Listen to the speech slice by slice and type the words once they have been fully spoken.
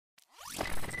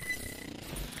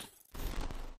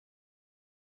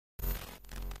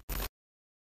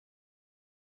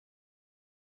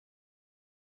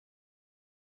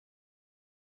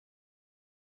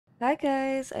Hi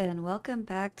guys, and welcome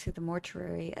back to the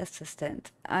Mortuary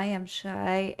Assistant. I am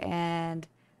Shy, and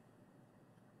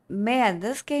man,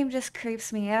 this game just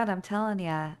creeps me out, I'm telling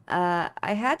ya. I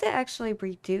had to actually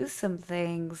redo some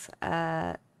things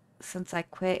since I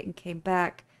quit and came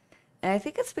back, and I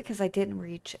think it's because I didn't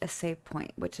reach a save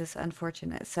point, which is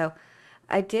unfortunate. So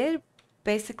I did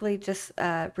basically just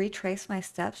retrace my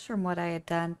steps from what I had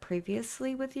done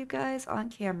previously with you guys on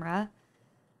camera.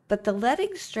 But the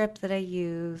leading strip that I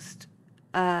used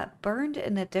burned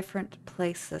in a different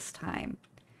place this time.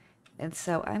 And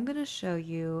so I'm going to show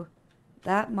you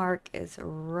that mark is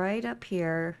right up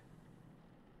here.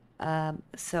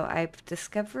 So I've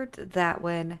discovered that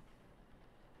one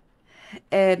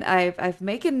and I've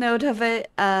made a note of it.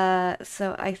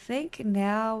 So I think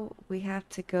now we have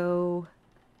to go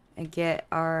and get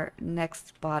our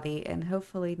next body and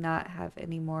hopefully not have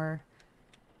any more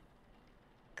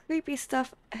creepy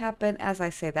stuff happen. As I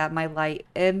say that, my light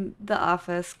in the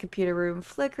office computer room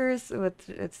flickers.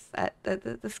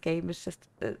 This game is just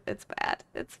it's bad.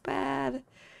 It's bad.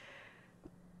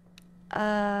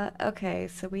 Okay,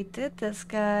 so we did this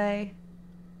guy.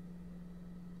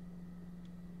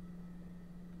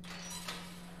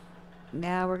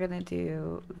 Now we're gonna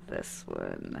do this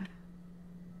one.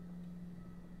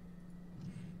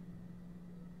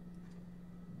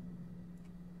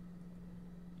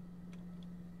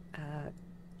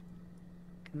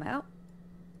 Come out.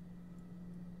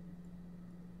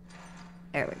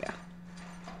 There we go.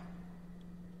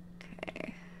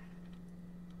 Okay.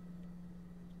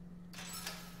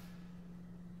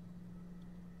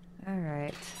 All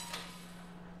right.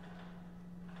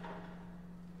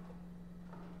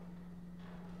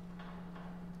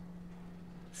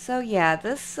 So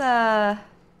yeah,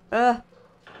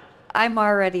 I'm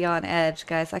already on edge,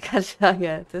 guys. I gotta tell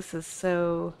you, this is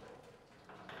so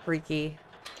freaky.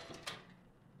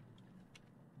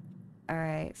 All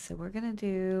right, so we're gonna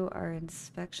do our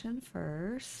inspection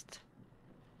first.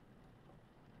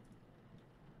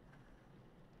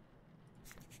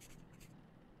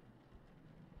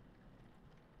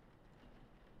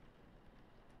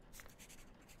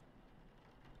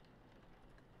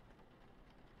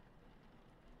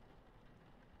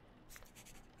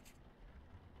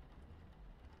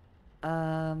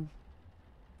 Um,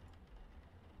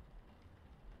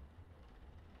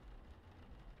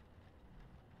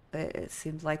 but it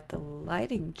seems like the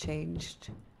lighting changed.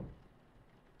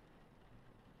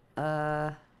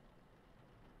 Uh,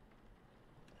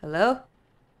 Hello?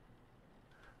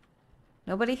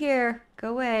 Nobody here. Go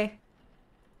away.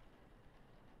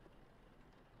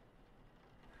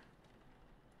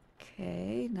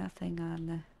 Okay, nothing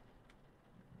on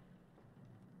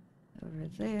over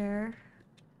there.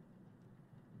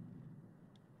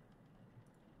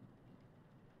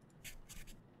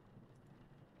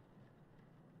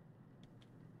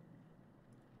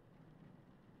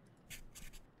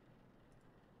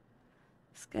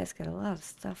 This guy's got a lot of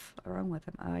stuff wrong with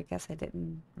him. Oh, I guess I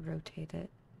didn't rotate it.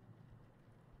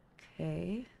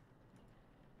 Okay.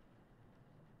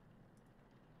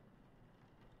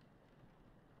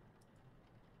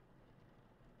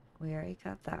 We already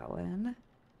got that one.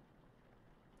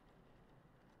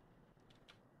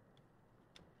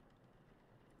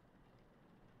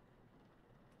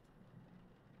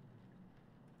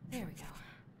 There we go.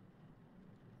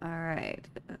 All right.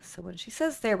 So when she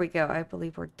says there we go, I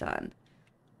believe we're done.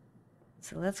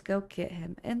 So let's go get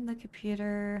him in the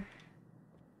computer.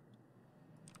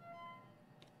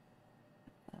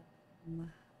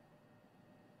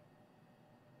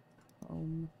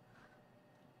 Home.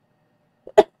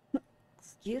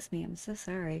 Excuse me, I'm so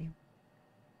sorry.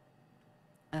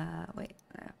 Wait,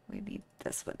 we need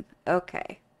this one.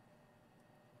 Okay.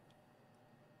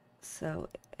 So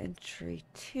entry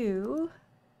 2.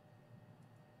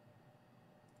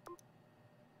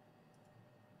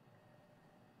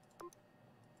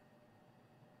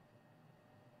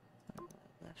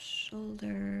 Left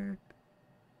shoulder.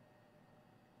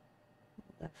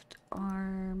 Left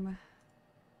arm.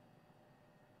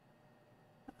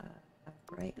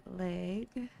 Right leg.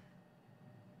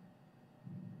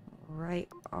 Right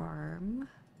arm.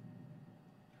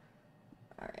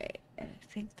 Alright, I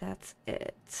think that's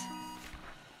it.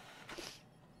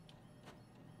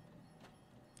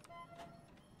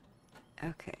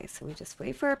 Okay, so we just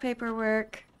wait for our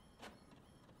paperwork.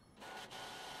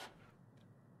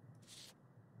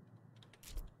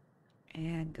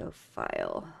 And go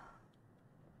file.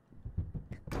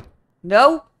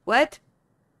 No? What?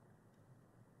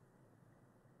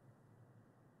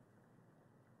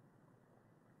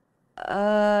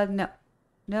 No.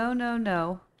 No, no,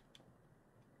 no.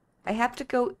 I have to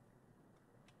go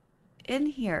in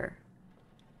here.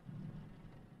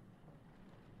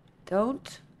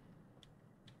 Don't.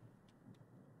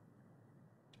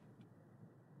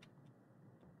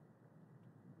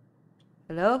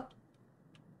 Hello?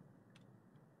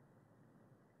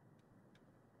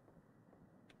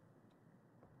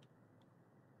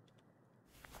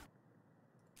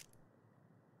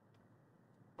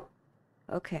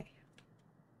 Okay.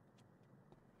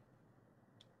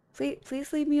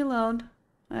 Please leave me alone.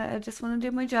 I just want to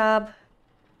do my job.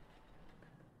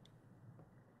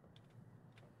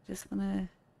 Just want to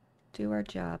do our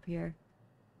job here.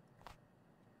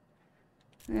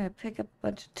 I'm gonna pick up a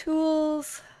bunch of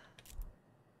tools.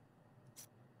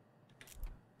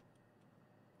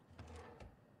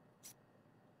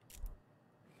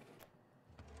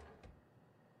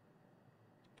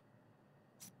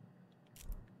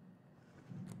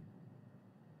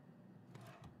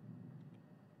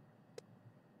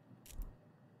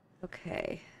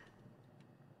 Okay.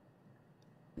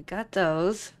 We got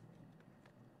those.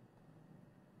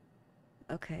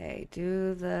 Okay,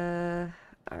 do the...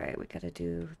 Alright, we gotta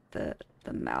do the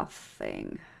mouth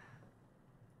thing.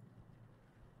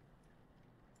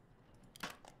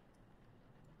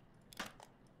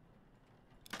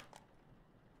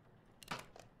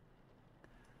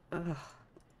 Ugh.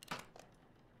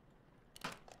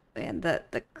 Man,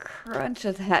 the crunch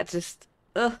of that just...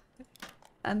 Ugh.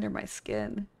 Under my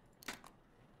skin.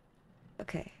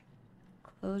 Okay.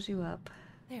 Close you up.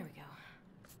 There we go.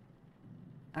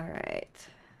 Alright.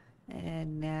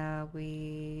 And now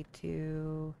we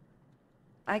do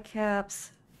eye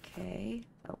caps. Okay.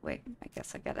 Oh, wait. I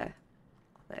guess I gotta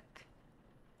click.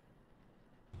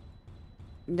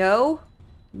 No.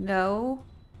 No.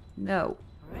 No.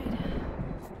 All right.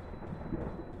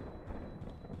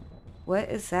 What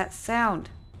is that sound?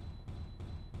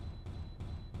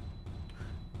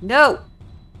 No!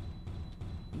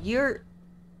 You're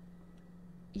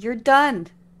done.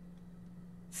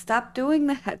 Stop doing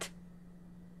that.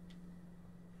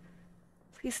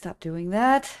 Please stop doing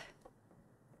that.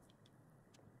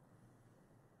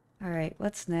 Alright,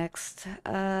 what's next?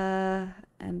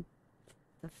 And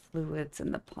the fluids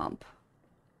in the pump.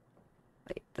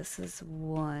 Wait, this is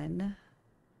one.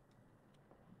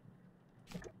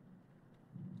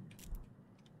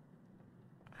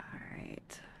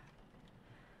 Alright.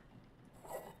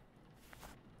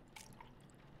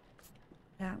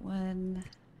 That one.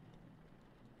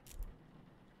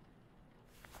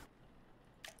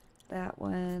 That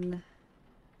one.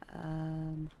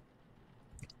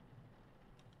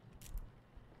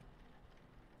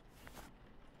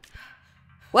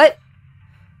 What?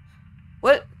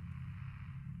 What?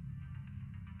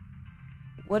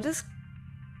 What is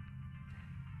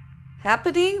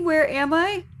happening? Where am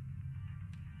I?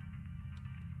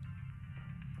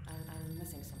 I'm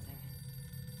missing something.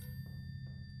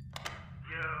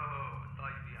 Yo,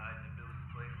 thought you'd be hiding in Billy's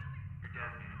place. Your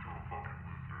dad made a total fucking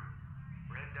loser.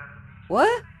 We're heading down to the beach.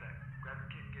 What? Grab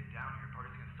your kid and get down here.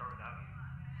 Party's gonna start without you.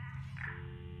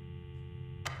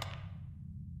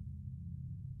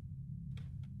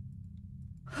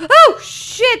 Oh,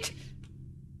 shit!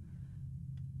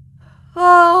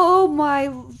 Oh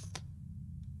my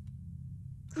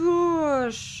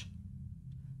gosh.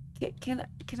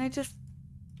 Can I just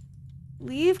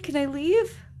leave? Can I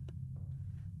leave?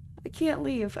 I can't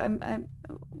leave. I'm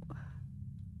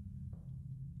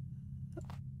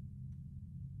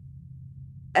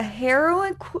a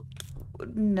heroin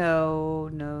no,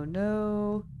 no,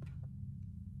 no.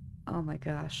 Oh my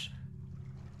gosh.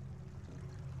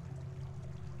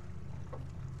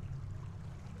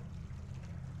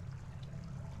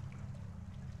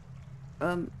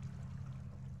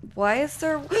 Why is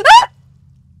there... Ah!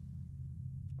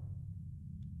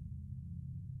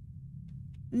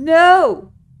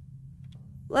 No!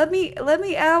 Let me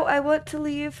out. I want to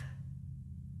leave.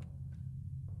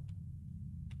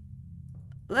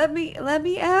 Let me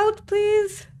out,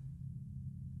 please.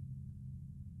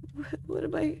 What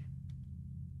am I...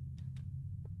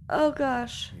 Oh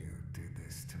gosh. You did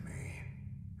this to me.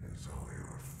 It's all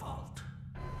your fault.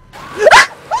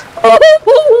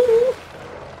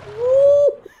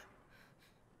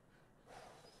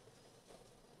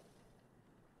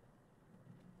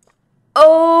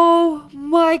 Oh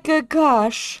my good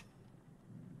gosh.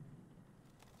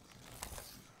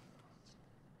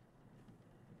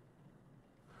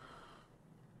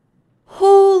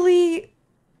 Holy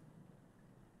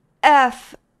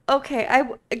F. Okay,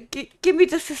 give me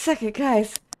just a second,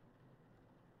 guys.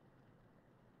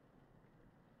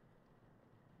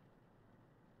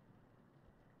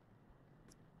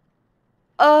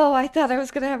 Oh, I thought I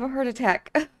was gonna have a heart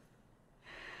attack.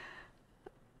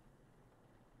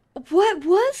 What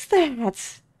was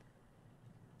that?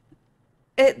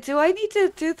 Do I need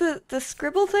to do the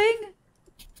scribble thing?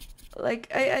 Like,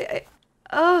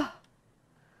 oh,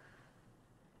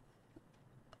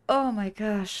 oh my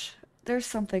gosh. There's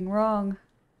something wrong.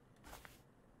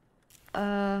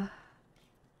 Uh,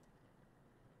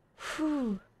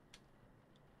 whew.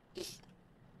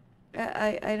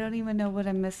 I don't even know what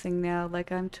I'm missing now.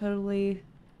 Like, I'm totally...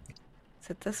 Is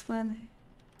it this one?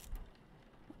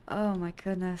 Oh my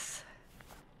goodness.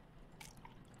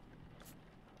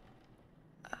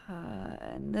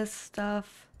 And this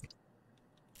stuff.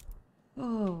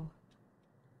 Oh.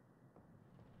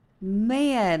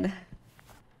 Man.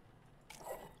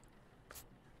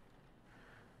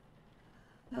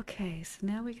 Okay, so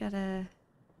now we gotta...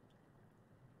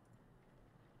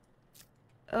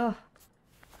 Oh.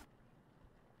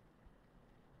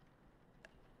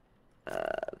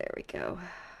 There we go.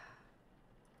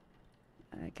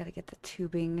 I gotta get the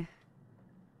tubing.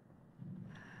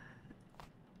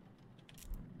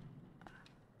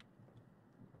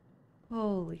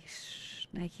 Holy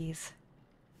shnikes.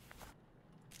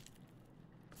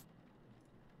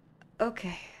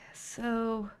 Okay,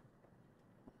 so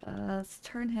let's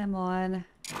turn him on.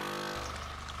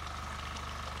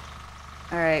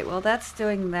 Alright, well that's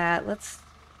doing that. Let's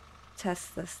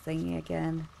test this thingy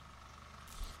again.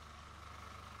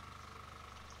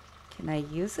 Can I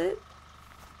use it?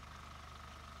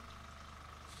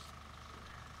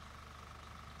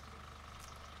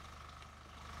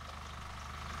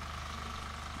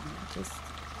 Just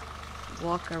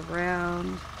walk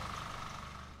around.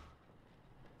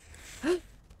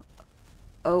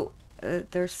 Oh,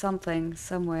 there's something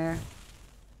somewhere.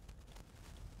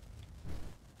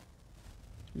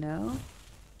 No?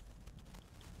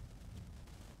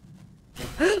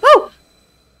 Oh!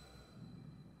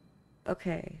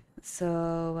 Okay,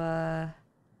 so,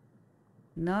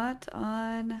 not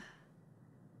on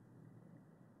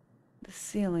the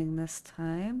ceiling this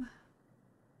time.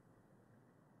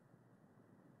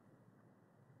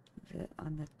 Is it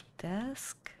on the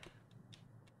desk?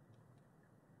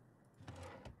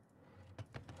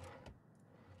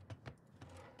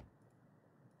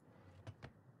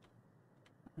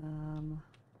 On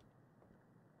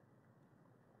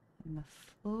the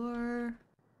floor.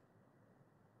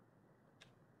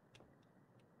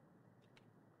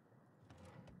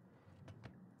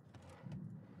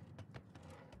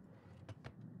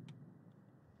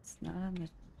 It's not on the...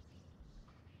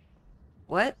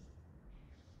 What?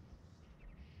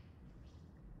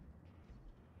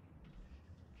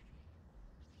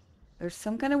 There's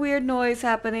some kind of weird noise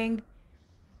happening.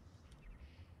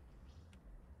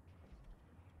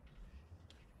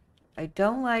 I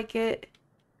don't like it.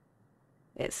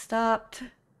 It stopped.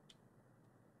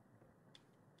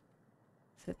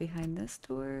 Is it behind this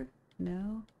door?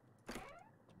 No.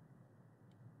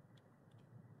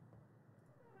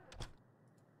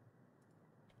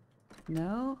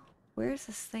 No? Where's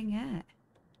this thing at?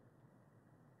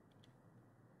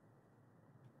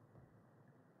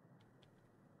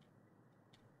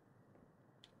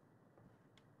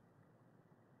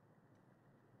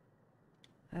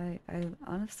 I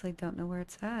honestly don't know where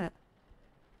it's at.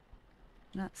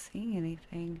 Not seeing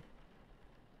anything.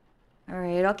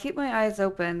 Alright, I'll keep my eyes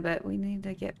open, but we need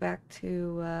to get back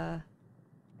to,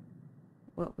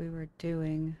 what we were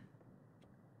doing.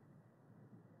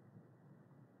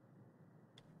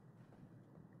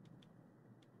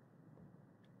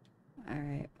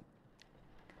 Alright.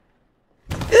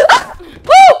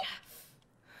 Oh!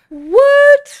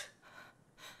 What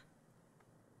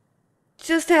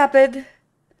just happened?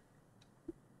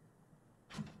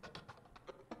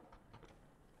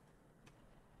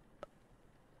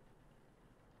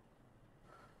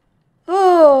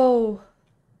 Oh!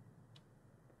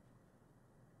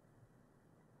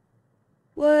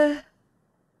 What?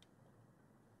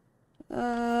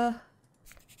 Uh...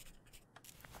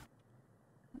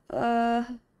 Uh...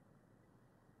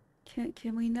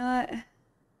 Can we not?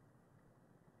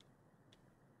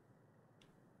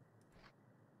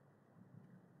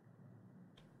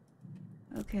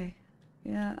 Okay.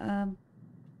 Yeah,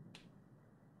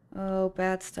 oh,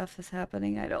 bad stuff is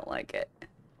happening. I don't like it.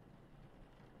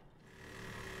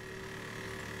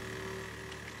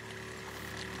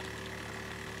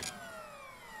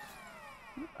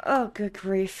 Oh, good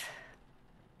grief.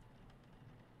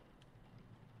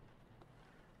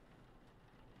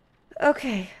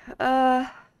 Okay,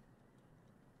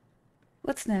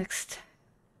 what's next?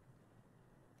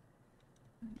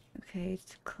 Okay,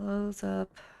 to close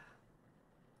up.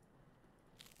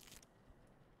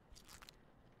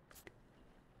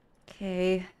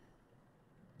 Okay.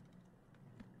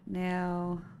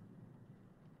 Now.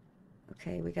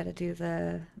 Okay, we gotta do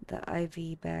the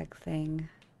IV bag thing.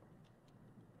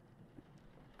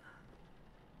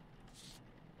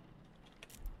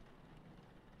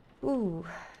 Ooh.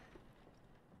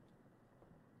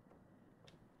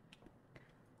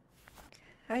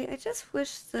 I just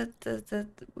wish that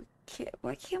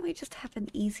why can't we just have an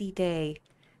easy day?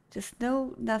 Just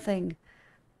no nothing.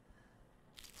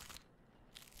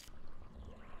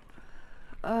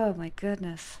 Oh my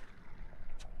goodness.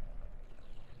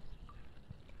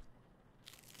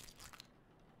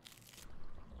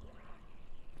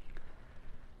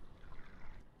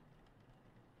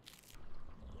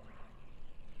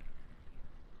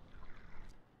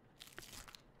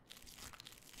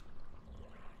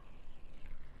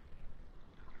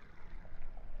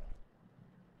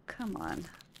 Come on.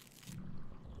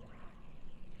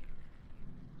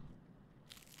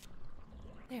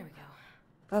 There we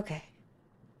go. Okay.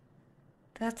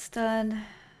 That's done.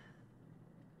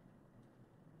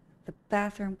 The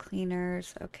bathroom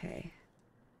cleaners. Okay.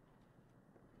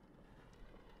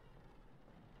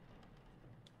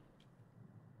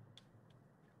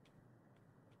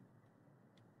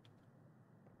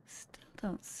 Still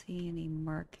don't see any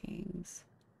markings.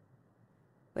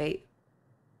 Wait.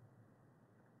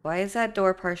 Why is that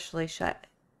door partially shut?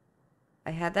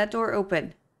 I had that door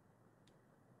open.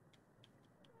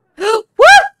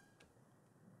 What?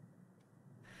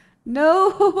 No!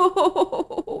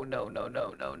 No, no,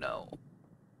 no, no, no.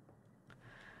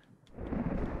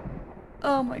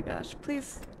 Oh my gosh,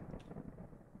 please.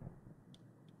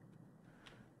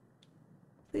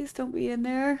 Please don't be in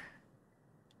there.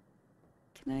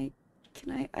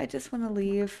 I just want to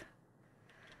leave.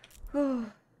 Oh.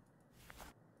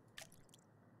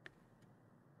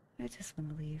 I just want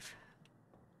to leave.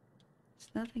 There's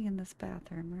nothing in this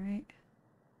bathroom, right?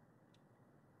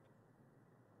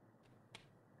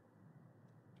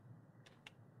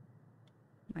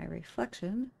 My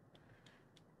reflection.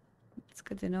 It's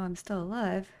good to know I'm still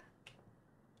alive.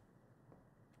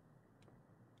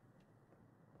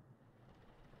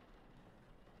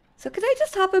 So could I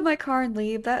just hop in my car and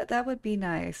leave? That would be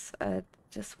nice. I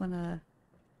just wanna...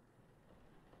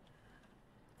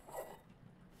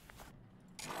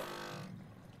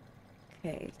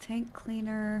 Okay, tank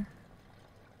cleaner.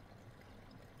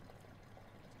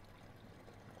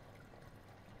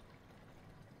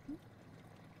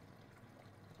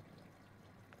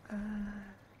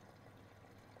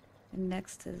 And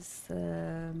next is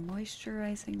the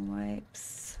moisturizing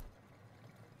wipes.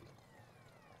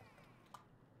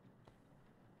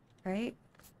 Right?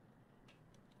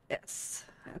 Yes.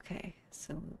 Okay,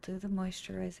 so we'll do the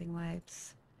moisturizing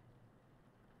wipes.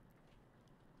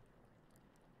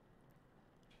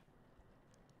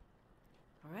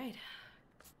 All right.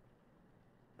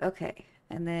 Okay,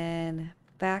 and then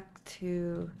back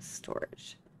to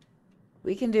storage.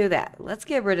 We can do that. Let's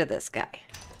get rid of this guy.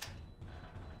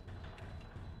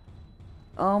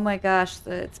 Oh my gosh,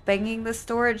 it's banging the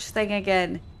storage thing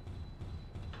again.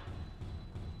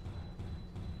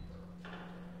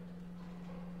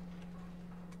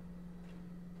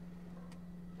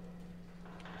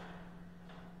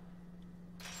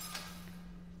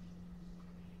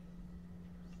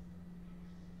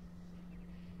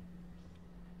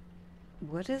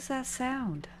 What is that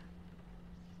sound?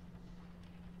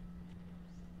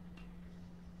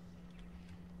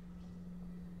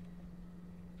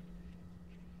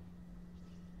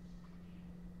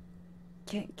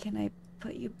 Can I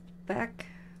put you back?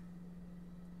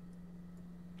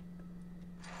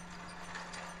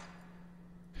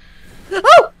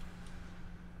 Oh!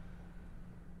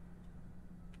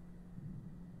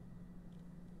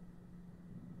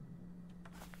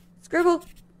 Scribble!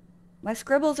 My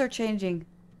scribbles are changing.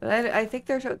 But I think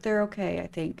they're okay, I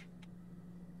think.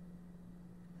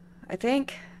 I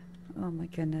think. Oh my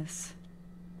goodness.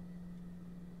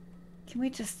 Can we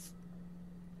just...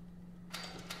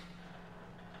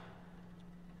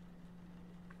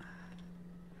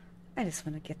 I just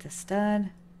want to get this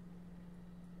done.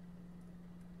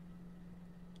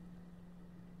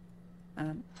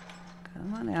 Come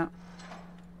on out.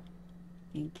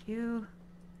 Thank you.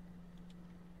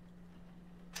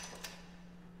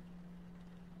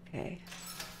 Okay.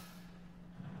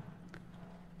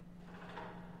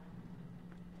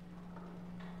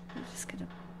 I'm just gonna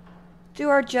do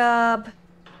our job.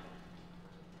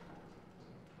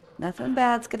 Nothing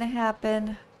bad's gonna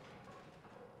happen.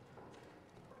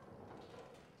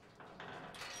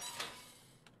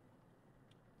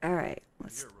 All right,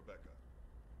 let's... Here, Rebecca.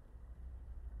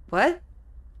 What?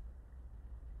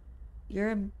 You're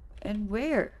in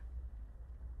where?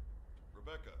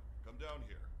 Rebecca, come down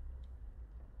here.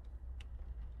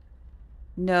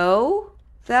 No?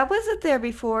 That wasn't there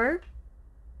before.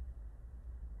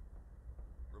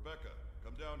 Rebecca,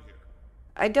 come down here.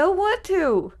 I don't want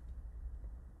to.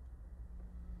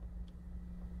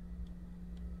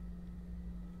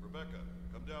 Rebecca,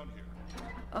 come down here.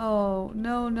 Oh,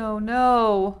 no, no,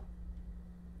 no.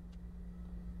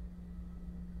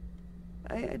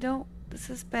 I don't... This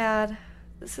is bad.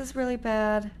 This is really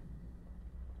bad.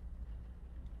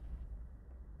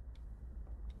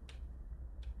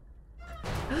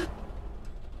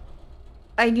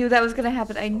 I knew that was gonna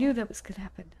happen. I knew that was gonna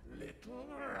happen. Little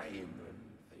Raymond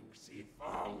thinks he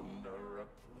found a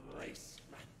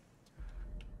replacement.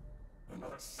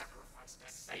 Another sacrifice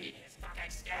to save his fucking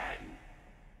skin.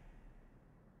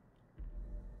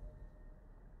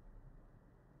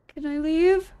 Can I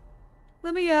leave?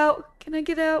 Let me out. Can I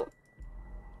get out?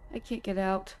 I can't get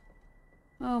out.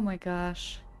 Oh my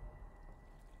gosh.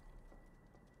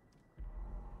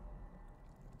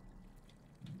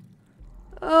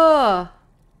 Oh.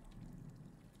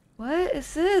 What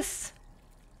is this?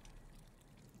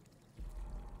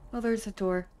 Oh, there's a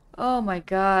door. Oh my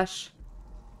gosh.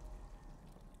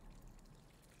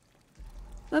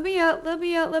 Let me out, let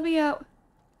me out, let me out.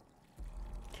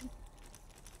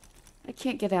 I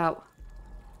can't get out.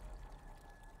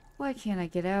 Why can't I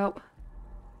get out?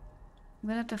 I'm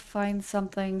gonna have to find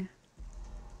something.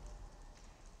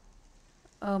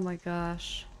 Oh my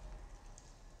gosh.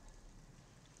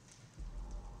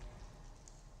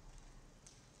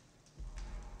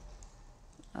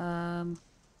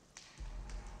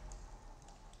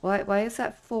 Why is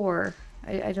that 4?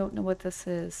 I don't know what this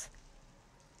is.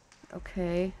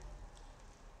 Okay.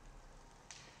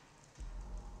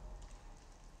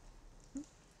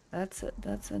 That's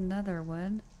another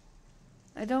one.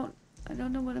 I don't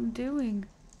know what I'm doing.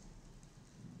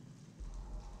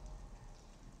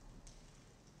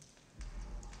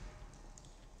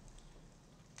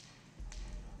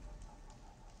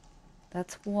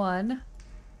 That's 1. You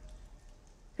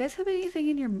guys have anything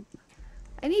in your...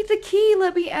 I need the key,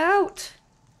 let me out!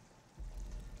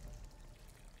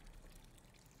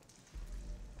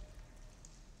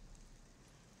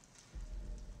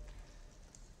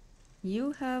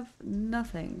 You have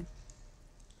nothing.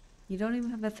 You don't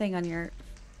even have a thing on your...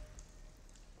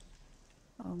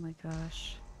 Oh my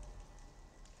gosh.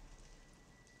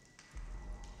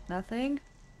 Nothing?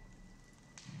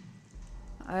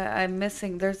 I'm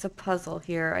missing... There's a puzzle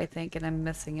here, I think, and I'm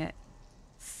missing it.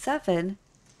 7?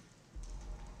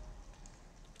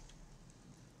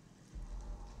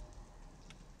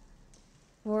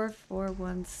 Four, 4,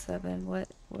 1, 7. What?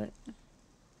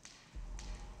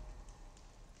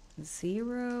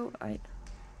 0? I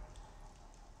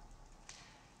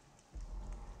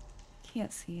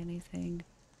can't see anything.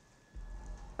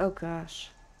 Oh gosh.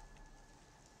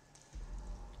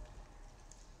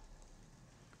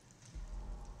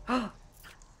 Oh,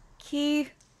 key.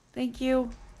 Thank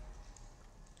you.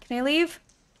 Can I leave?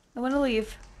 I want to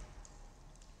leave.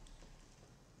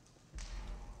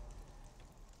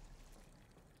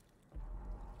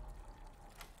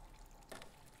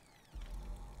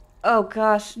 Oh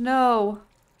gosh, no.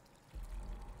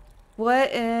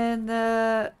 What in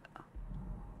the...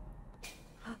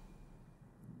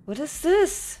 What is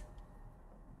this?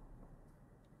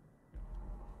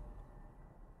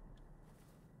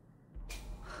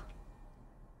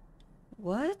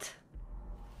 What?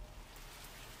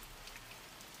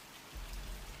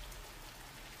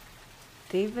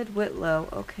 David Whitlow,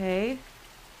 okay.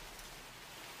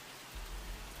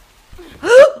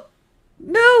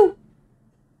 No!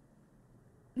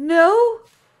 No?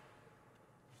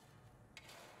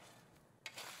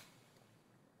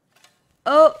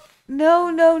 Oh, no,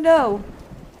 no, no.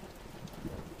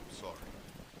 Sorry.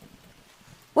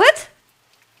 What?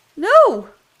 No!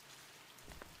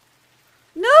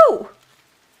 No!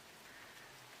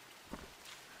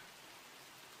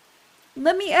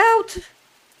 Let me out!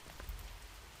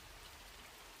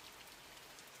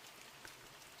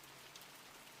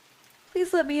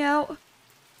 Please let me out.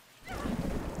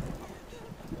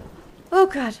 Oh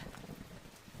god.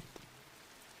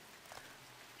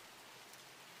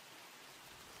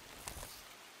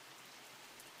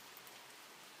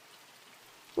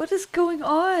 What is going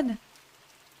on?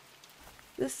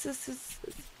 This is...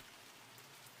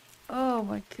 Oh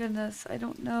my goodness, I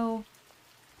don't know.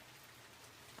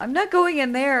 I'm not going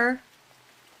in there.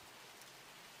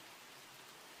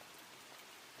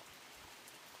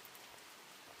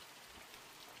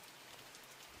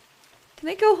 Can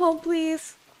I go home,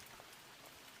 please?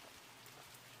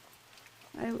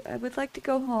 I would like to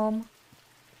go home.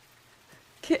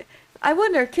 I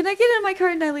wonder, can I get in my car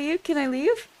and I leave? Can I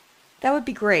leave? That would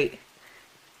be great.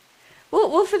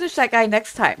 We'll finish that guy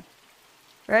next time.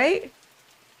 Right?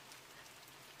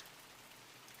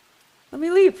 Let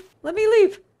me leave. Let me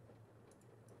leave.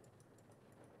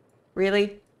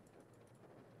 Really?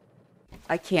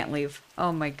 I can't leave.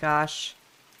 Oh my gosh.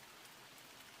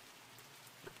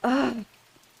 Ugh.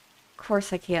 Of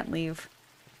course I can't leave.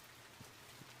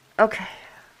 Okay.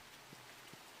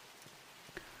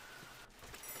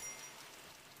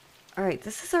 Alright,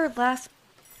 this is our last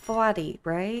body,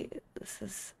 right? This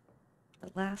is the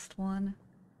last one.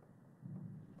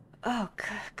 Oh, good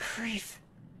grief.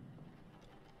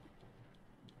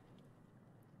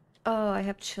 Oh, I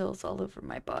have chills all over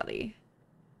my body.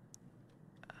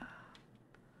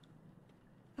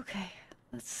 Okay,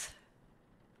 let's...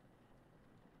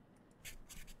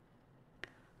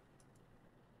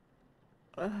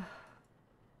 Ugh.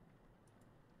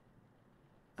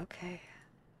 Okay.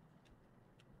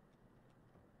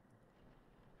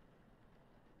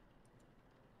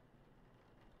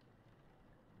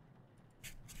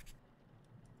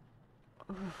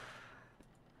 Oof.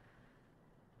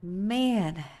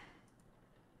 Man.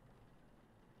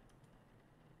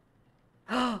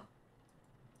 Oh,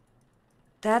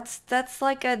 that's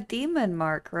like a demon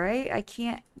mark, right? I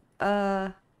can't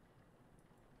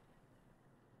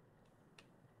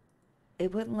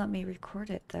it wouldn't let me record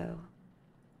it though.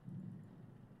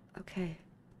 Okay.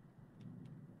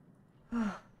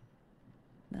 Oh,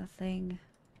 nothing.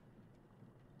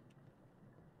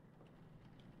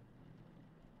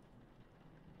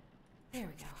 There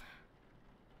we go.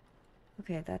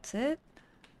 Okay, that's it.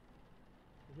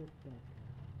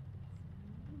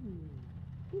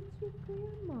 It's your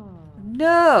grandma.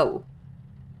 No.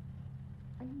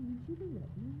 I need you to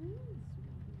let me in,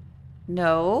 sweetie.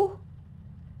 No.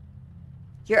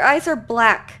 Your eyes are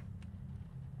black.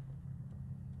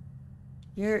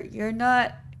 You're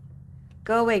not.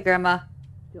 Go away, Grandma.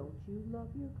 Don't you love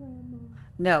your grandma?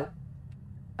 No.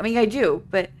 I mean, I do,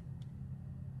 but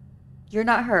you're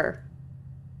not her.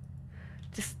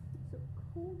 Just It's so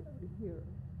cold out here.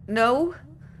 no. Want to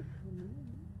come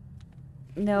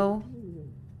in? No. Please.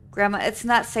 Grandma, it's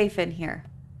not safe in here.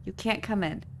 You can't come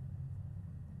in.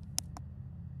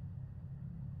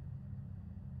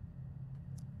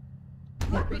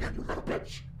 Let me in, you little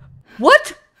bitch!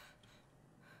 What?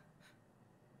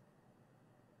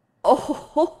 Oh,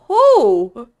 ho,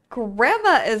 ho.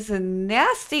 Grandma is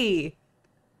nasty.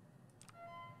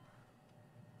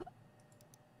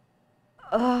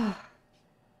 Ugh.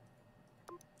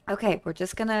 Okay, we're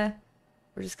just gonna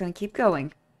keep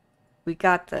going. We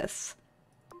got this.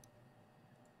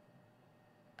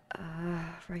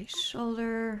 Right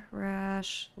shoulder,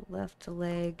 rash, left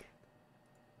leg.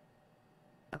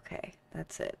 Okay,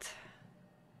 that's it.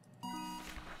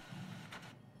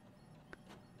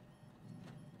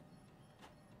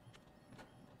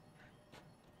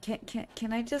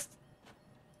 Can I just...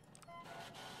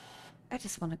 I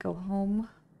just want to go home.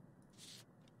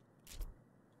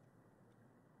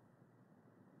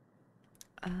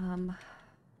 I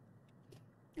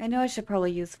know I should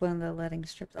probably use one of the letting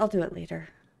strips. I'll do it later.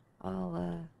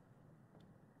 We're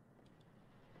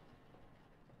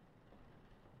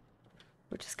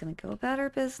just gonna go about our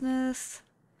business.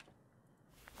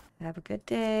 Have a good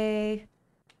day.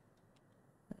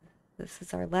 This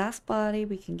is our last body.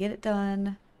 We can get it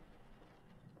done.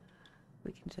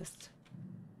 We can just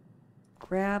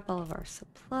grab all of our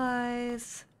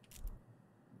supplies.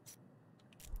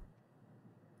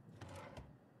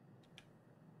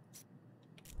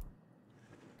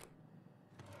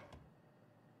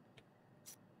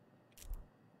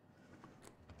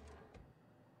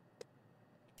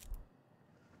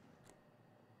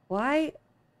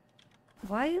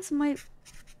 Why is my...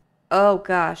 Oh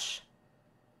gosh.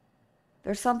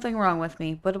 There's something wrong with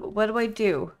me. What do I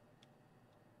do?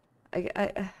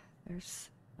 There's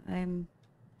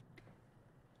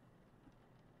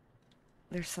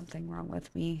something wrong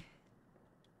with me.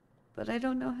 But I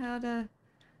don't know how to...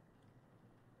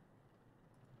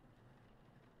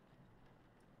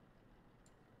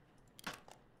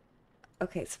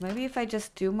 Okay, so maybe if I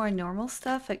just do more normal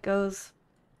stuff, it goes...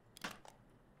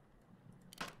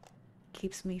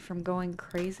 keeps me from going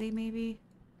crazy, maybe?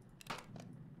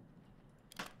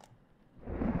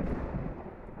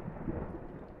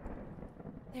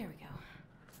 There we go.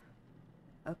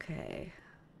 Okay.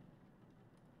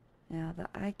 Now the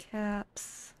eye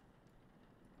caps.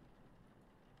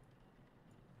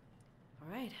 All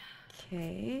right.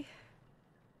 Okay.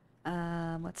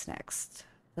 What's next?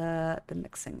 The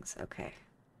mixings. Okay.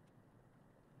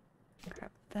 Grab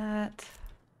that.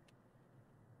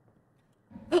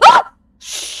 Ah!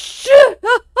 Shit!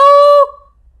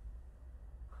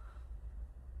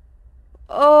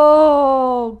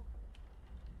 Oh!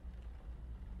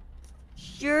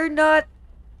 not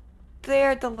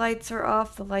there. The lights are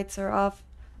off. The lights are off.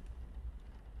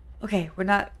 Okay, we're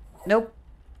not... Nope.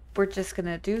 We're just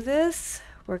gonna do this.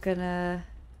 We're gonna...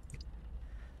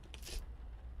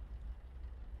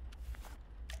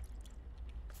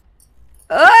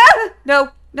 Ah! No!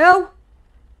 No!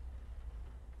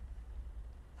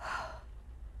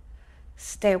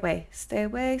 Stay away. Stay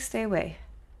away. Stay away.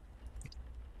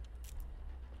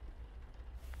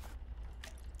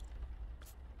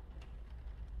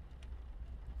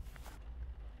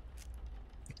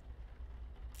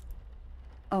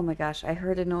 Oh my gosh, I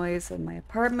heard a noise in my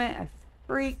apartment. I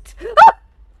freaked. Ah!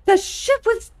 The shit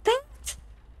was that?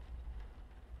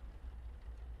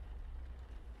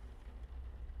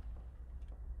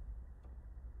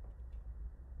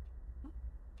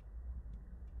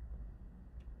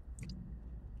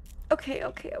 Okay,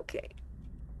 okay, okay.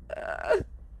 Uh,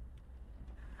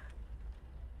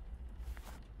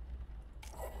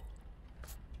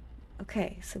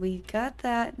 okay, so we got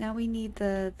that. Now we need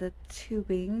the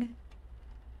tubing.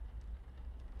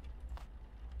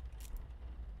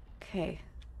 Okay,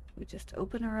 we just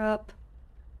open her up.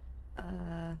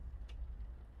 There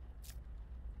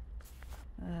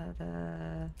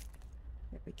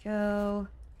we go.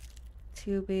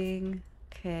 Tubing.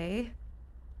 Okay.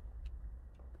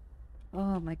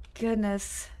 Oh my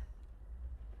goodness.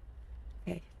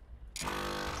 Okay.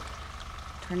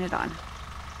 Turn it on.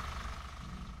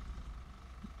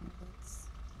 Let's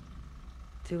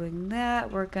doing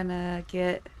that. We're gonna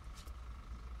get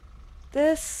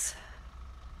this.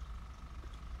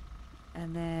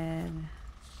 And then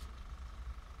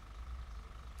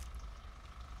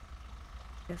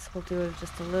guess we'll do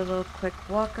just a little quick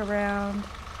walk around.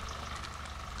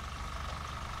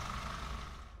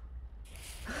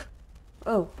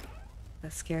 Oh,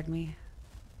 that scared me.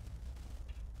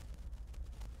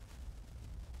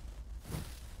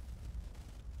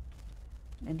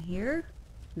 In here?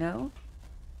 No?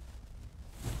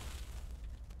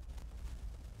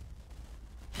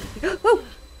 Oh!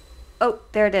 Oh,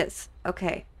 there it is.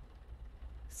 Okay.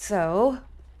 So,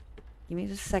 give me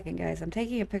just a second, guys. I'm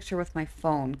taking a picture with my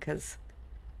phone because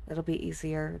it'll be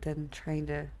easier than trying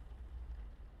to...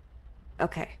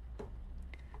 Okay.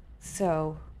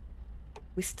 So,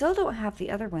 we still don't have the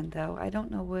other one, though. I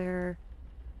don't know where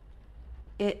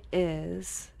it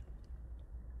is.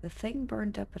 The thing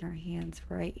burned up in our hands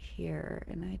right here,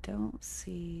 and I don't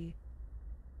see...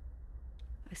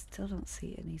 I still don't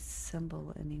see any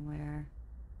symbol anywhere.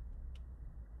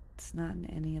 It's not in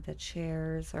any of the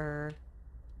chairs or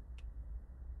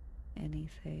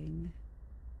anything.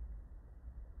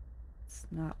 It's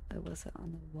not, it wasn't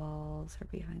on the walls or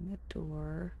behind the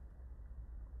door.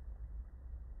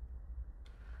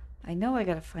 I know I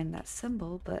gotta find that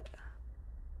symbol, but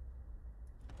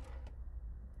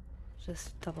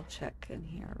just double check in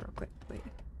here real quickly.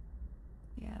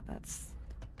 Yeah, that's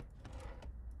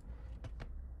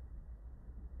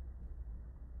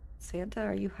Santa.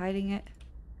 Are you hiding it?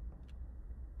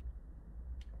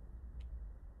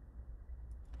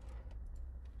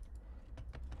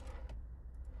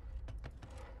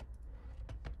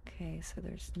 Okay, so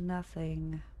there's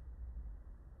nothing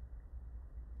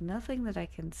that I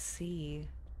can see.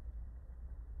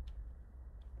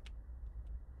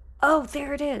 Oh,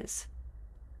 there it is.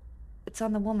 It's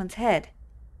on the woman's head.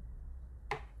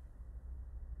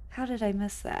 How did I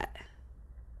miss that?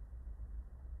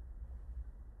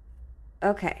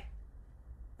 Okay.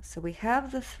 So we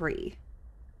have the 3.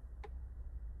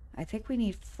 I think we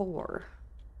need 4.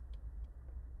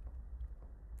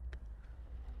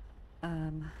 Ah!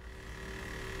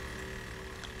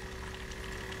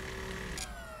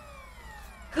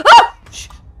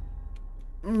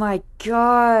 My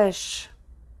gosh.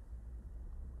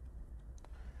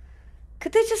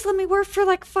 Could they just let me work for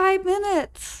like 5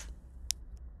 minutes?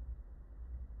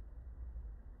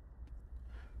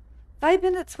 5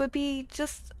 minutes would be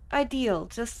just ideal.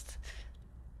 Just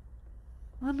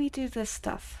let me do this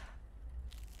stuff.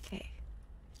 Okay.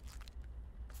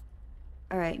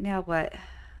 Alright, now what?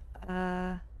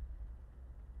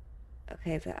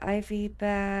 Okay, the IV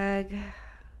bag.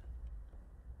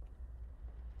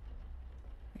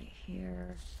 Right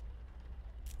here.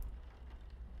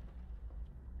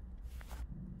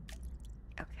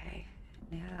 Okay,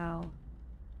 now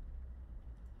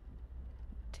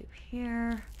to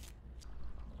here.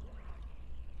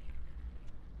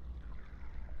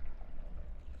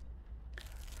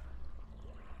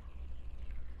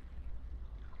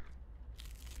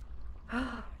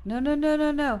 No, no, no,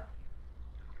 no, no.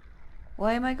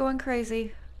 Why am I going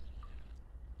crazy?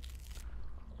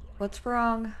 What's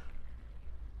wrong?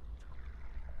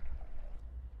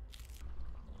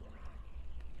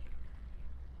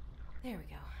 There we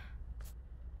go.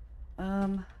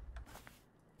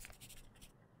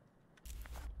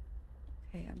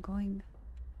 Okay, I'm going...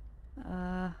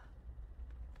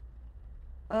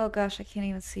 Oh gosh, I can't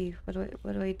even see. What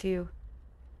do I do?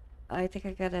 I think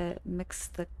I gotta mix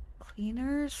the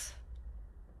cleaners.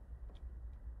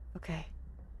 Okay.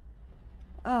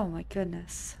 Oh my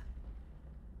goodness.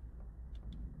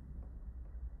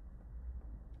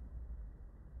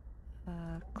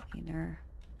 Cleaner.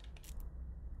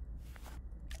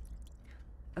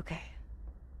 Okay.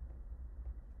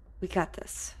 We got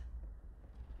this.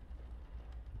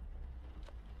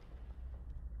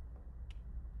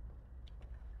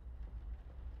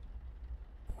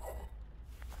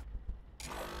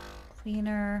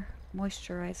 Cleaner,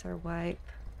 moisturizer wipe.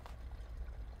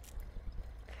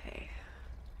 Okay.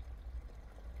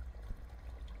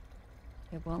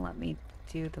 It won't let me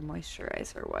do the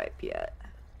moisturizer wipe yet.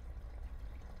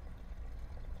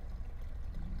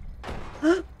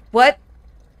 What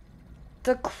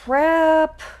the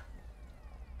crap?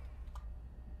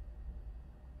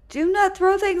 Do not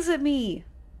throw things at me.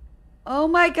 Oh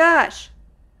my gosh.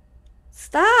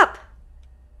 Stop.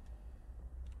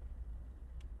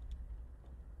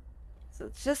 So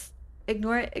it's just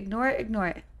ignore it, ignore it, ignore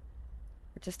it.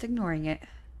 We're just ignoring it.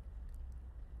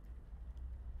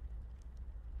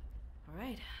 All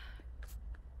right.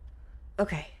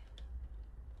 Okay.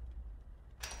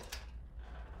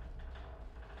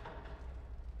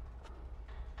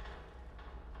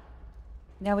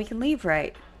 Now we can leave,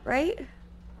 right? Right?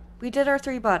 We did our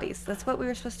 3 bodies. That's what we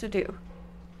were supposed to do.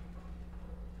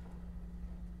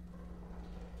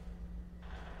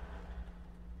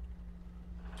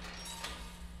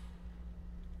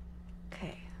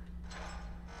 Okay.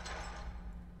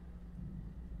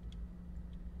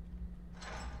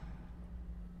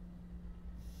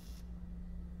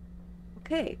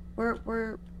 Okay, we're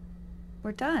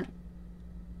done.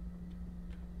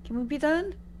 Can we be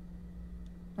done?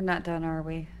 We're not done, are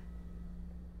we?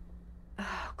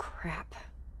 Oh, crap.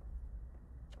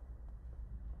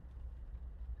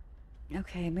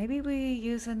 Okay, maybe we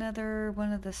use another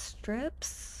one of the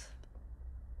strips?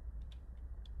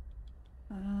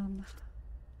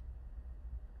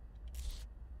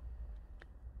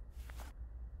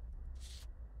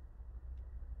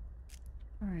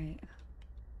 Alright.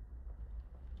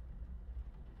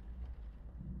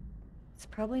 It's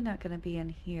probably not going to be in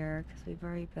here, because we've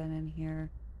already been in here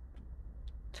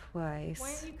twice. Why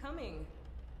aren't you coming?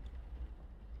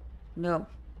 No.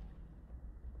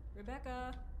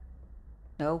 Rebecca?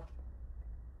 No.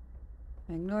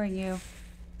 I'm ignoring you.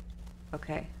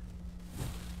 Okay.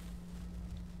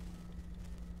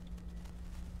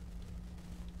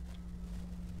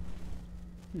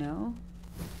 No?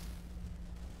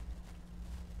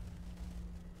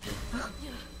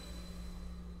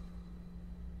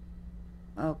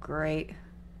 Oh, great.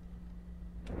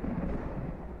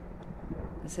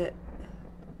 Is it?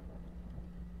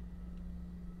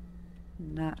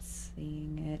 Not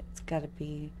seeing it. It's gotta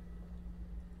be.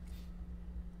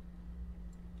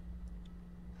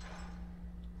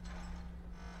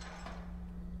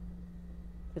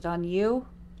 Is it on you?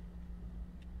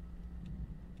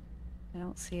 I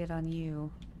don't see it on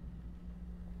you.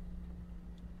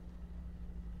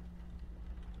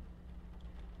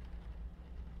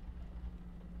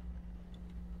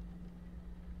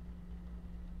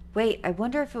 Wait, I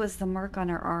wonder if it was the mark on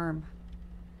her arm.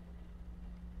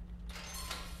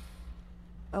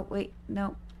 Oh, wait,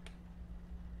 no.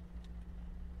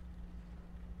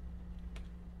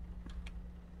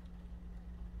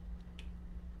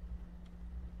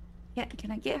 Yeah,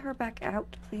 can I get her back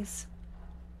out, please?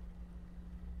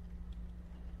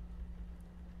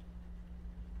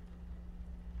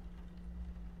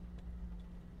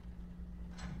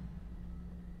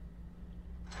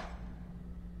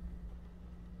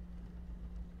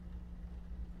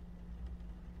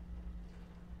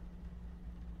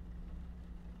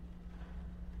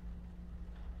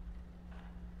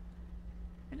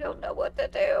 I don't know what to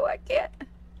do. I can't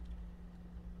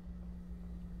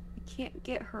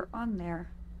get her on there.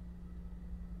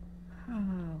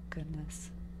 Oh,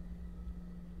 goodness.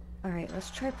 Alright,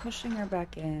 let's try pushing her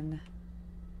back in.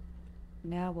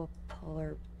 Now we'll pull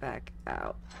her back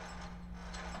out.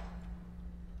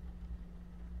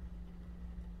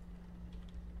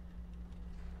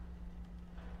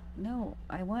 No,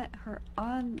 I want her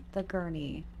on the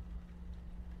gurney.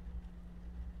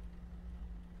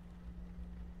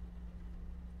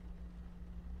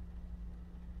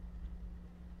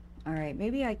 Alright,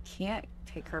 maybe I can't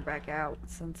take her back out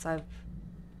since I've...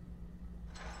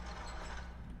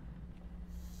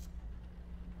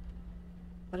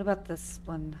 What about this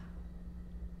one?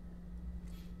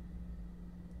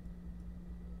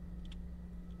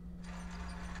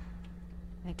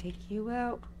 Can I take you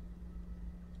out?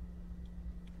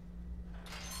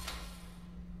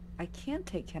 I can't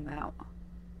take him out.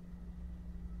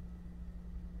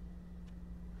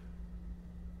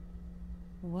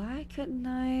 Why couldn't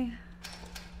I?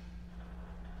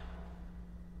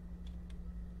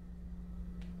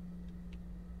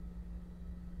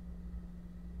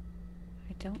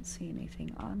 I don't see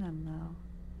anything on him though.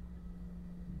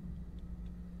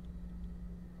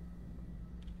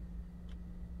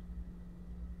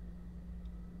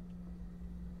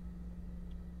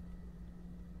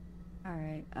 All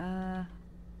right,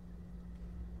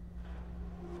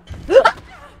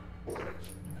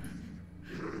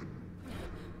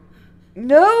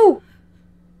 No!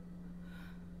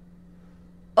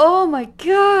 Oh my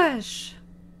gosh!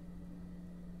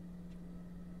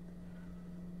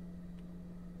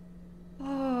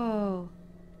 Oh.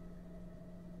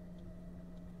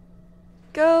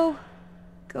 Go.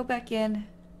 Go back in.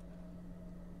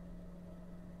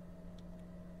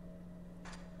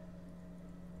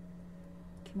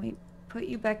 Can we put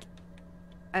you back?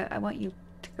 I want you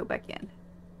to go back in.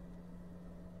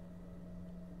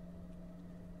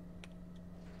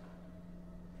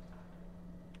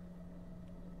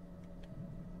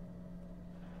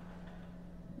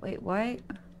 Wait, why?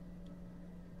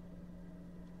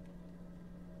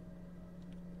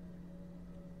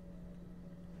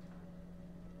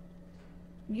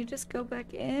 Can you just go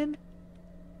back in?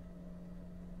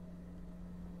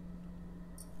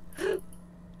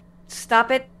 Stop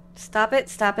it. Stop it.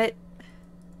 Stop it.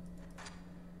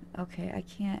 Okay, I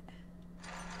can't.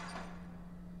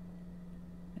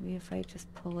 Maybe if I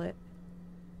just pull it.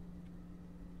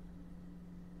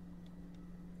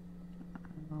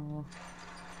 Oh,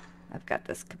 I've got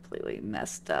this completely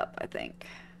messed up, I think.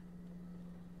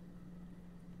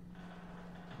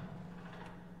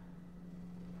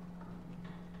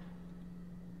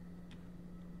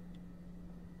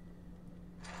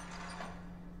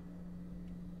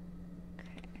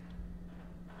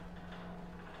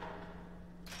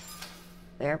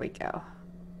 There we go.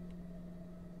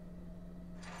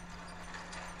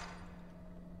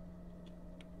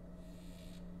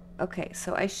 Okay,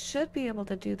 so I should be able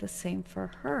to do the same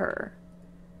for her.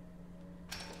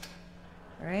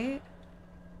 Right?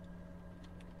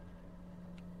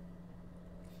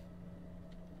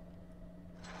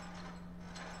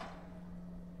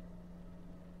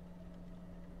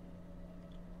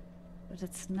 But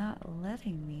it's not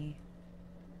letting me.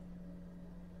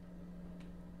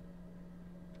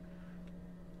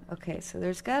 Okay, so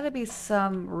there's got to be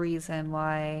some reason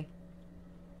why.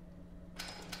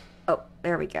 Oh,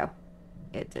 there we go.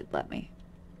 It did let me.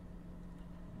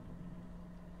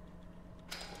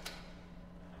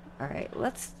 Alright,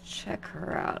 let's check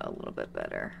her out a little bit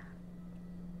better.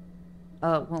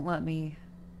 Oh, it won't let me.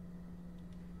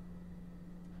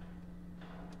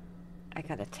 I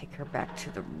gotta take her back to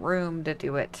the room to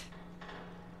do it.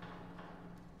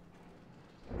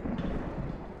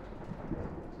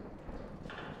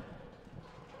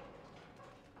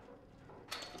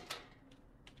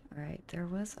 Alright, there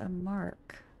was a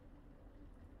mark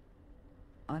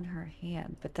on her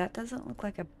hand, but that doesn't look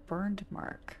like a burned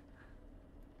mark.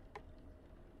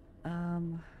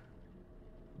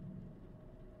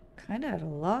 Kind of at a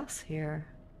loss here.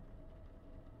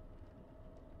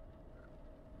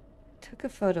 Took a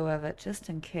photo of it just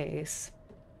in case.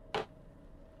 I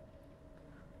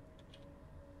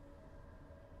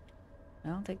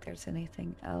don't think there's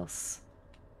anything else.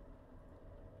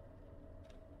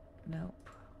 Nope.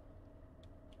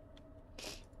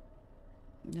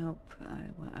 Nope.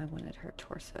 I wanted her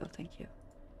torso. Thank you.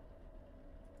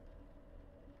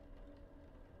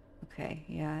 Okay,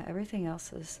 yeah, everything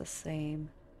else is the same.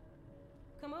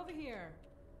 Come over here.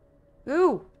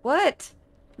 Ooh, what?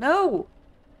 No!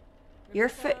 You're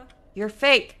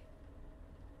fake.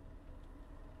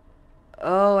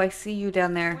 Oh, I see you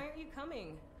down there. Why aren't you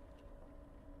coming?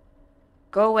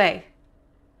 Go away.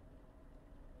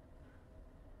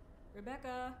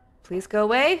 Rebecca. Please go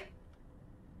away.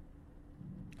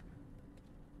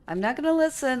 I'm not gonna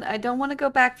listen. I don't want to go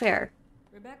back there.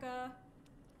 Rebecca.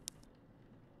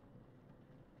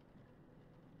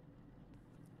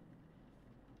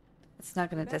 It's not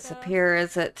gonna Rebecca. disappear,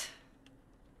 is it?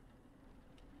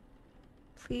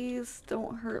 Please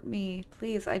don't hurt me.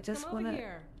 Please, I just Come over wanna.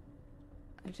 here.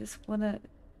 I just wanna.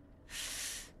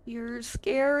 You're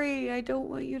scary. I don't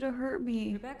want you to hurt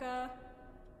me. Rebecca.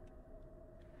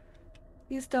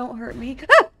 Please don't hurt me.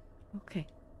 Ah! Okay.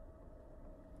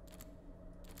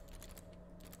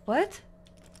 What?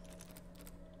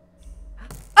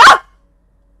 Ah!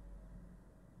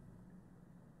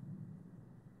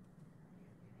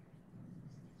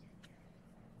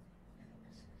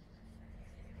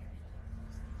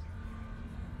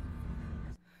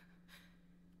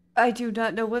 I do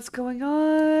not know what's going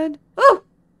on. Oh!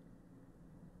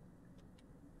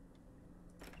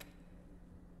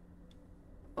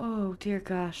 Oh, dear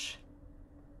gosh.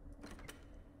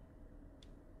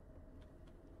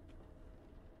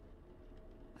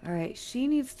 Alright, she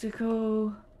needs to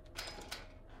go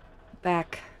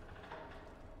back.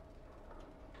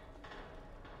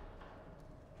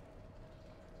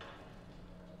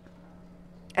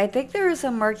 I think there is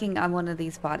a marking on one of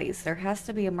these bodies. There has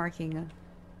to be a marking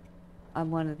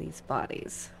on one of these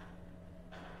bodies.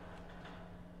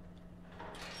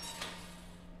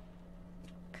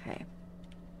 Okay.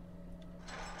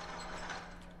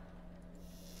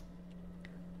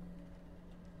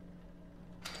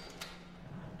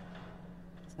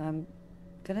 So I'm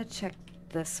gonna check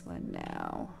this one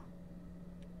now.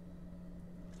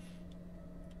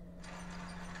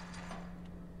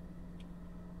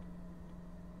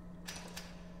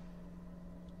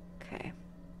 Okay.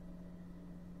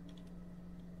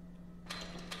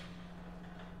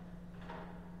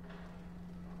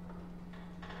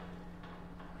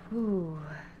 Ooh.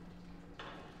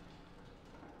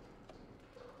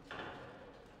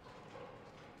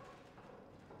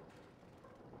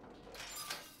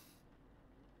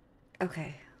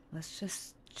 Okay, let's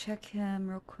just check him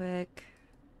real quick.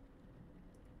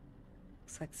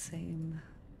 Looks like same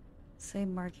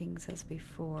markings as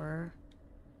before.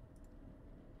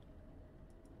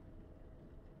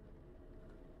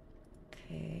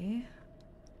 Okay.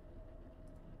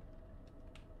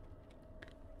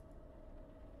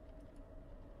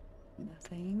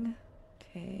 Nothing.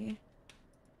 Okay.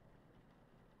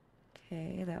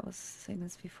 Okay, that was the same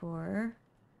as before.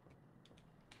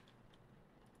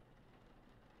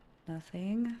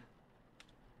 Nothing.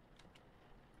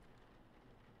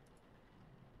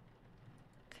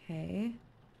 Okay.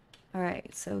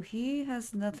 Alright, so he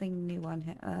has nothing new on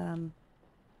him.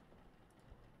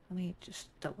 Let me just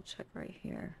double check right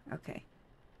here. Okay.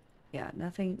 Yeah,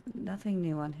 nothing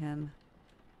new on him.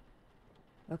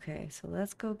 Okay, so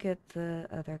let's go get the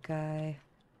other guy.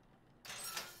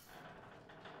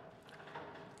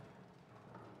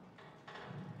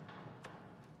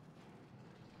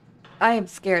 I am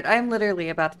scared. I am literally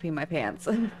about to pee my pants.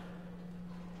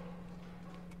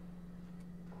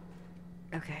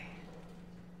 Okay.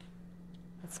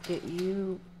 Let's get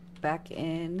you back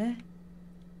in.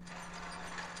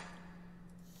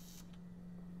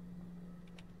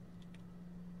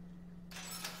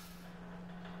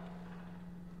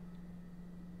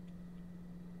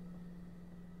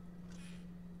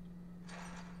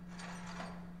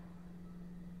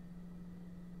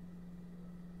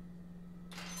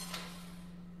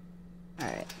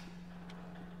 Alright.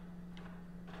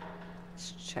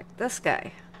 Let's check this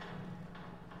guy.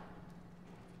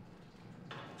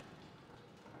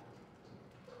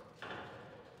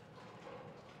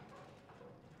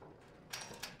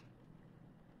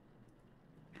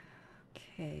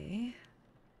 Okay.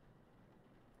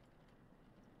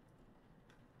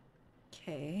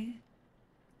 Okay.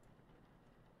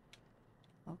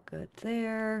 All good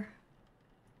there.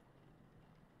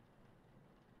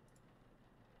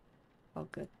 All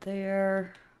good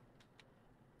there.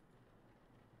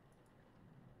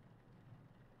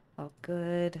 All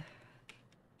good.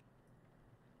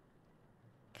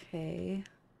 Okay.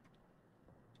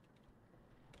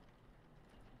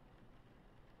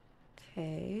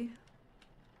 Okay.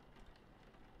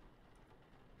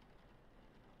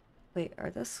 Wait, are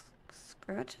the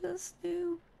scratches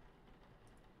new?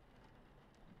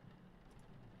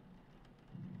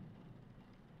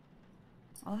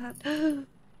 I'll have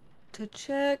to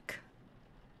check.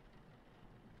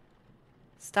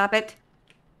 Stop it.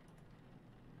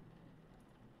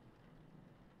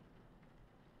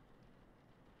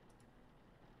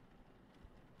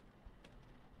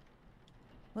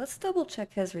 Let's double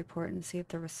check his report and see if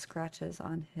there were scratches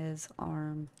on his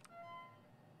arm.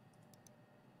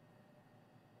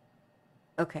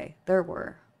 Okay, there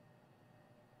were.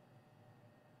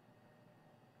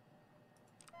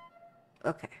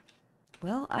 Okay.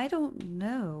 Well, I don't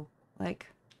know. Like,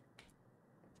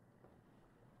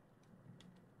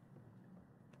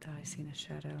 thought I seen a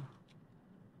shadow.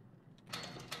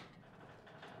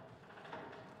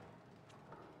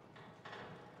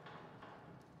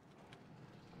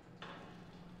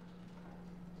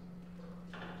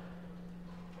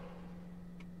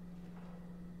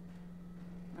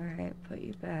 Alright, put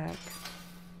you back.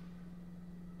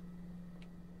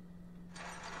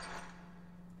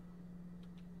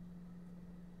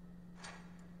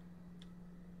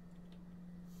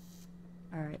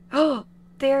 Alright. Oh!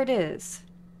 There it is!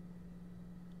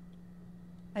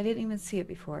 I didn't even see it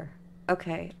before.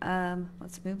 Okay,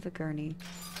 let's move the gurney.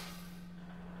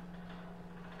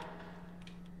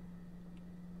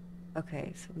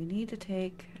 Okay, so we need to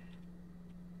take...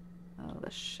 Oh,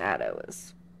 the shadow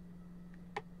is...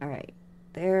 Alright,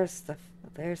 there's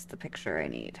the picture I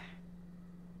need.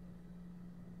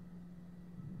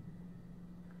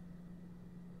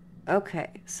 Okay,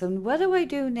 so what do I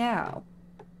do now?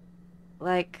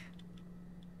 Like,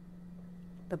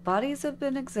 the bodies have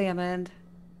been examined.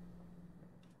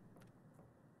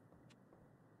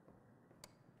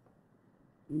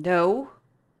 No.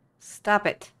 Stop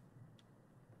it.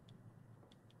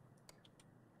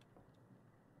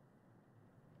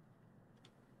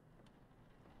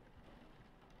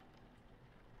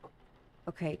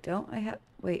 Okay, don't I have...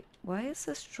 Wait, why is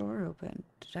this drawer open?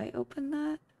 Did I open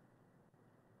that?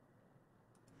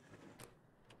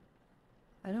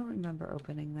 I don't remember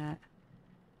opening that.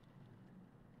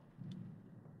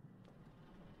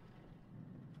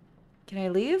 Can I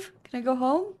leave? Can I go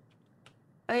home?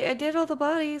 I did all the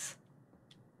bodies.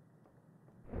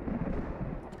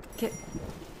 Can,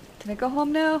 can I go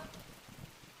home now?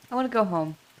 I want to go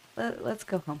home. Let's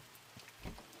go home.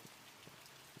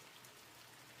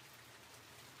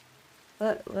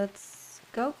 Let's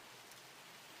go.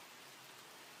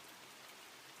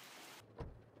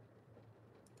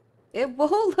 It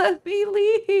won't let me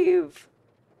leave.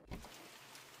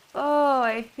 Oh,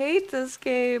 I hate this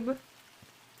game.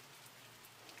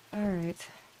 Alright.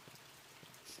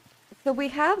 So we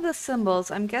have the symbols.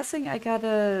 I'm guessing I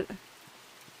gotta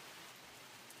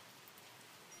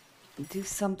do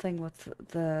something with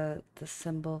the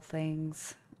symbol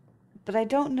things. But I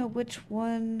don't know which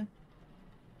one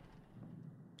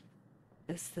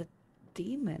is the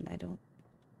demon, I don't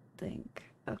think.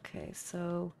 Okay,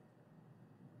 so...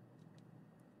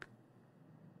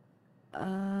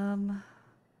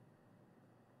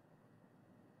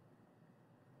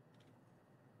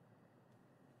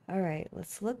 Alright,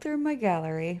 let's look through my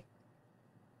gallery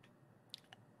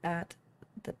at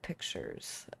the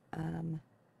pictures.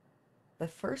 The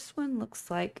first one looks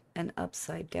like an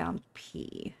upside down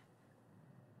P,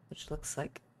 which looks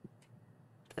like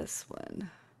this one.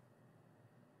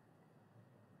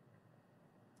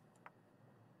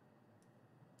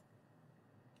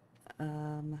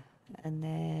 And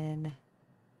then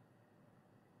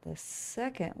the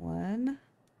second one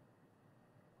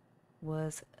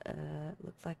was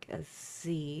looked like a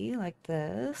Z, like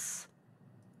this.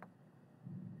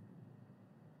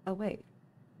 Oh wait.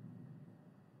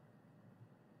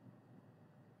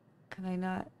 Can I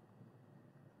not?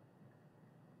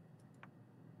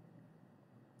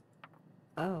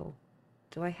 Oh.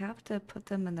 Do I have to put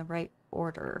them in the right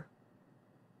order?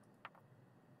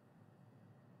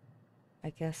 I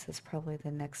guess that's probably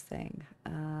the next thing.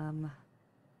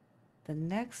 The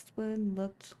next one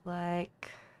looked like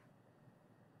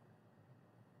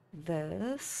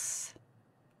this.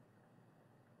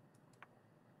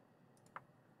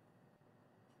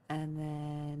 And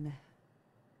then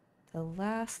the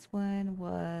last one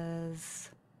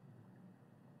was,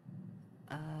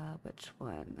 which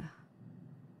one?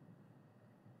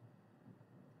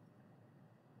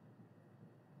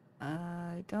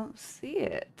 I don't see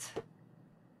it.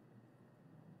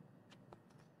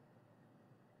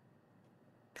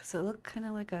 Because it looked kind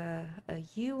of like a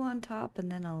U on top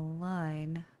and then a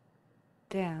line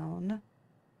down.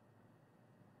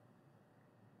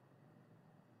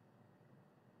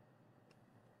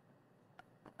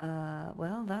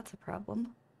 Well, that's a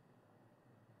problem.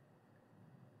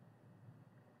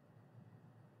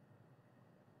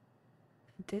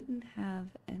 I didn't have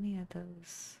any of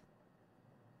those.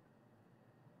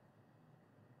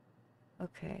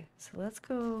 Okay, so let's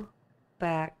go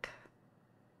back.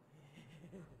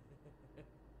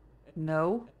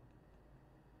 No.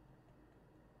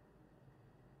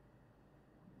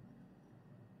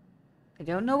 I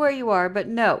don't know where you are, but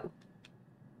no.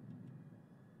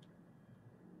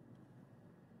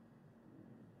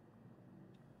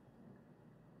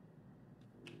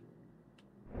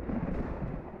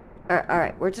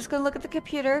 Alright, we're just gonna look at the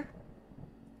computer.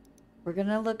 We're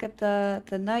gonna look at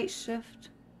the night shift.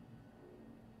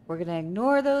 We're gonna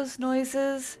ignore those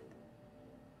noises.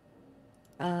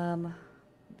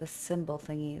 The symbol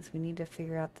thingies. We need to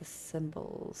figure out the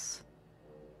symbols.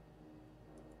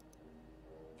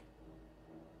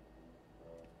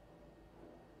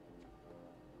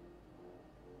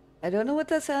 I don't know what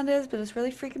that sound is, but it's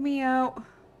really freaking me out.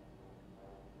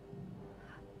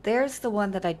 There's the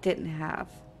one that I didn't have.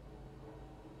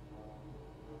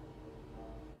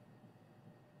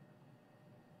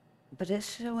 But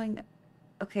it's showing...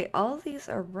 Okay, all of these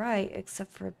are right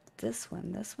except for this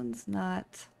one. This one's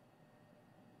not...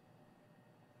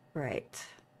 right.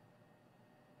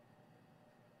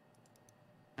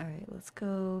 Alright, let's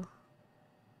go...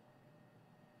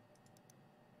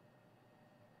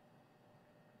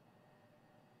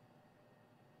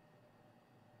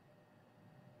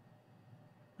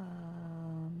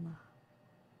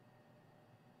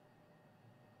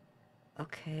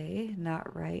 Okay,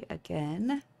 not right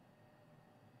again.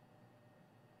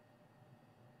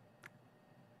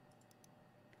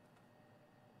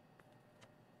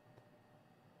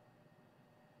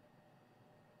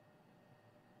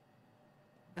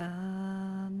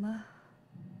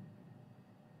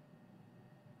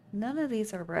 None of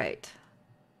these are right.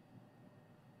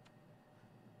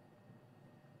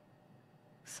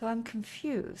 So I'm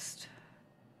confused.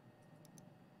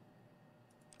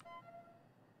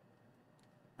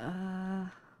 Uh,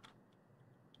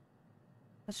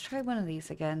 let's try one of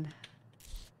these again.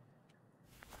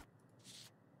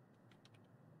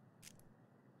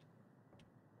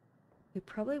 We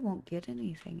probably won't get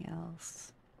anything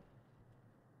else.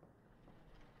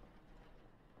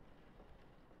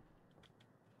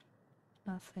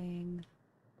 Nothing.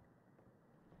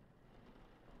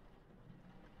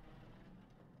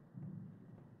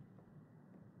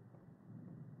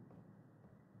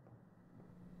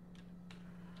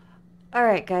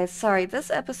 Alright, guys, sorry.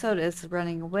 This episode is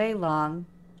running way long.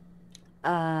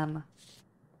 I'm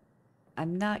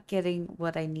not getting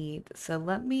what I need. So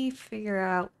let me figure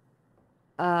out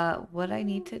what I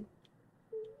need to...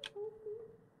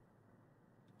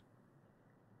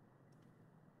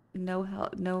 No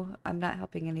help. No, I'm not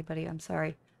helping anybody. I'm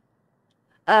sorry.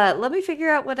 Let me figure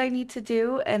out what I need to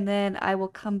do, and then I will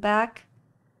come back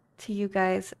to you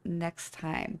guys next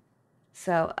time.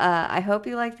 So, I hope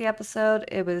you liked the episode.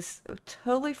 It was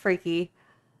totally freaky.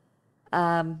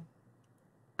 Um,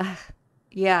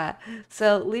 yeah.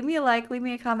 So leave me a like, leave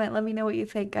me a comment, let me know what you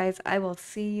think, guys. I will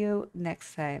see you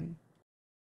next time.